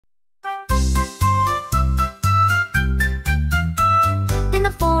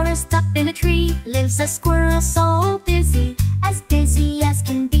forest up in a tree lives a squirrel so busy as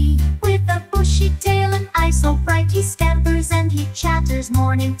can be. With a bushy tail and eyes so bright, he scampers and he chatters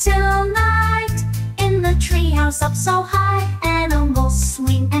morning till night. In the treehouse up so high, animals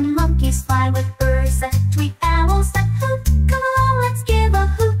swing and monkeys fly. With birds that tweet, owls that hoot, come along, let's give a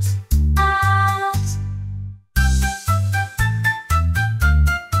hoot out.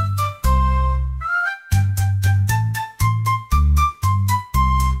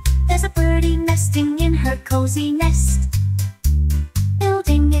 There's a birdie nesting in her cozy nest.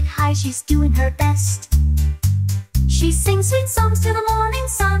 Building it high, she's doing her best. She sings sweet songs to the morning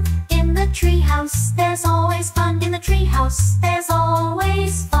sun. In the treehouse, there's always fun. In the treehouse, there's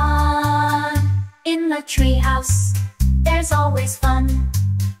always fun. In the treehouse, there's always fun.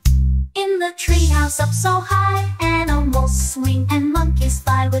 In the treehouse up so high, animals swing and monkeys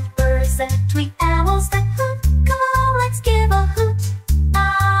fly. With birds that tweet, owls that hoot, come along, let's give a hoot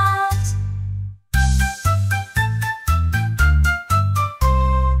out.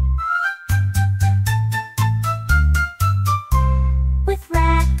 With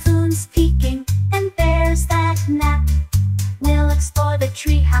raccoons peeking and bears that nap, we'll explore the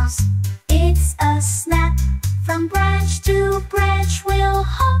treehouse, it's a snap. From branch to branch we'll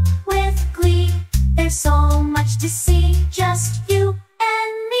hop with glee. There's so much to see, just you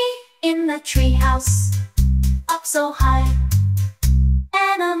and me. In the treehouse, up so high,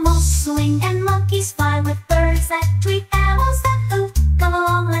 animals swing and monkeys fly. With birds that tweet, owls that hoot, come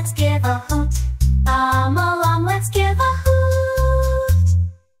along, let's give a hoot